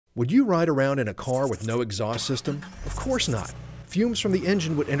Would you ride around in a car with no exhaust system? Of course not. Fumes from the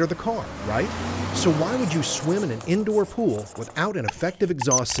engine would enter the car, right? So why would you swim in an indoor pool without an effective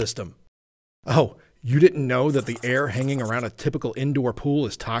exhaust system? Oh, you didn't know that the air hanging around a typical indoor pool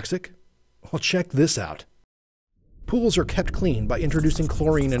is toxic? Well, check this out. Pools are kept clean by introducing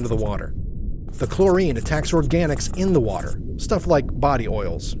chlorine into the water. The chlorine attacks organics in the water, stuff like body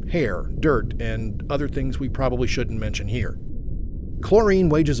oils, hair, dirt, and other things we probably shouldn't mention here. Chlorine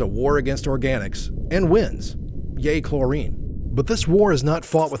wages a war against organics and wins. Yay, chlorine. But this war is not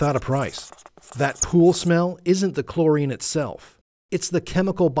fought without a price. That pool smell isn't the chlorine itself. It's the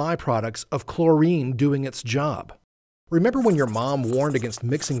chemical byproducts of chlorine doing its job. Remember when your mom warned against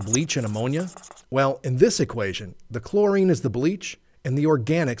mixing bleach and ammonia? Well, in this equation, the chlorine is the bleach and the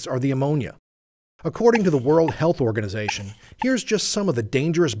organics are the ammonia. According to the World Health Organization, here's just some of the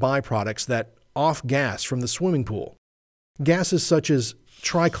dangerous byproducts that off-gas from the swimming pool. Gases such as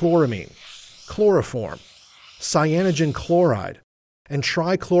trichloramine, chloroform, cyanogen chloride, and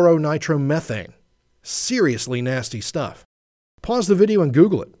trichloronitromethane. Seriously nasty stuff. Pause the video and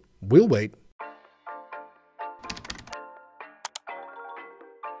Google it. We'll wait.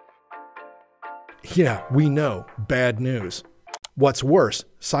 Yeah, we know, bad news. What's worse,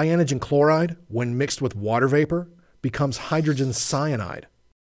 cyanogen chloride, when mixed with water vapor, becomes hydrogen cyanide.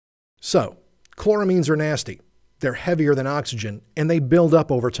 So, chloramines are nasty. They're heavier than oxygen, and they build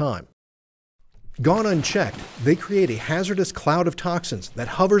up over time. Gone unchecked, they create a hazardous cloud of toxins that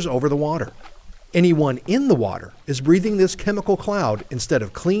hovers over the water. Anyone in the water is breathing this chemical cloud instead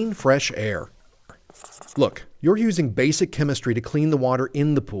of clean, fresh air. Look, you're using basic chemistry to clean the water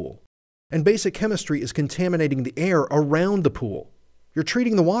in the pool. And basic chemistry is contaminating the air around the pool. You're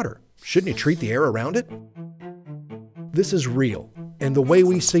treating the water. Shouldn't you treat the air around it? This is real, and the way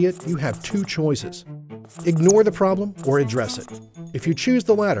we see it, you have two choices. Ignore the problem or address it. If you choose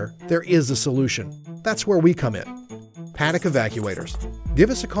the latter, there is a solution. That's where we come in. Paddock Evacuators. Give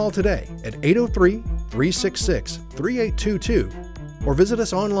us a call today at 803-366-3822 or visit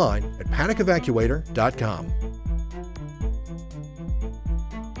us online at paddockevacuator.com.